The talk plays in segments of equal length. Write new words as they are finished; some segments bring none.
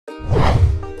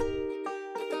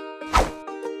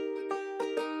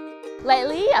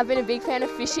Lately, I've been a big fan of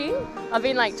fishing. I've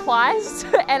been like twice,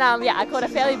 and yeah, I caught a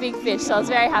fairly big fish, so I was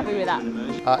very happy with that.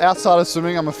 Outside of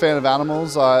swimming, I'm a fan of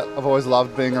animals. I've always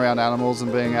loved being around animals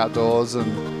and being outdoors,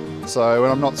 and so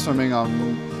when I'm not swimming,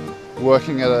 I'm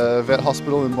working at a vet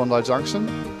hospital in Bondi Junction,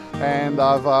 and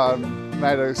I've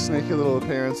made a sneaky little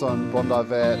appearance on Bondi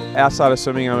Vet. Outside of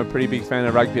swimming, I'm a pretty big fan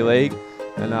of rugby league,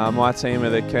 and my team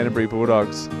are the Canterbury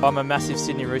Bulldogs. I'm a massive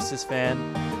Sydney Roosters fan,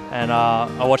 and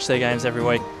I watch their games every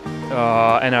week.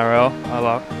 NRL, I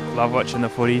love watching the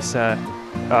footy, so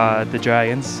the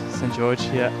Dragons, St George,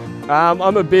 yeah.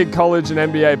 I'm a big college and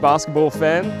NBA basketball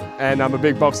fan, and I'm a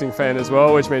big boxing fan as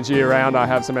well, which means year round I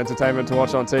have some entertainment to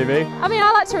watch on TV. I mean,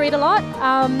 I like to read a lot.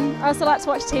 I also like to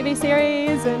watch TV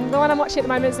series, and the one I'm watching at the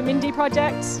moment is the Mindy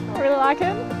Project. I really like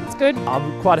it. It's good.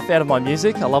 I'm quite a fan of my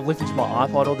music. I love listening to my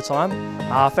iPod all the time.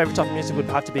 Favourite type of music would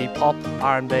have to be pop,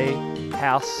 R&B,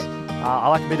 house. I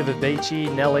like a bit of a Beachy,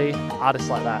 Nelly, artists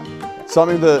like that.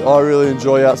 Something that I really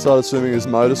enjoy outside of swimming is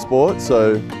motorsport,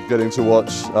 so getting to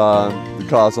watch the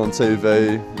cars on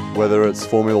TV, whether it's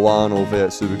Formula 1 or V8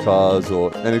 supercars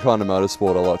or any kind of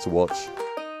motorsport I like to watch.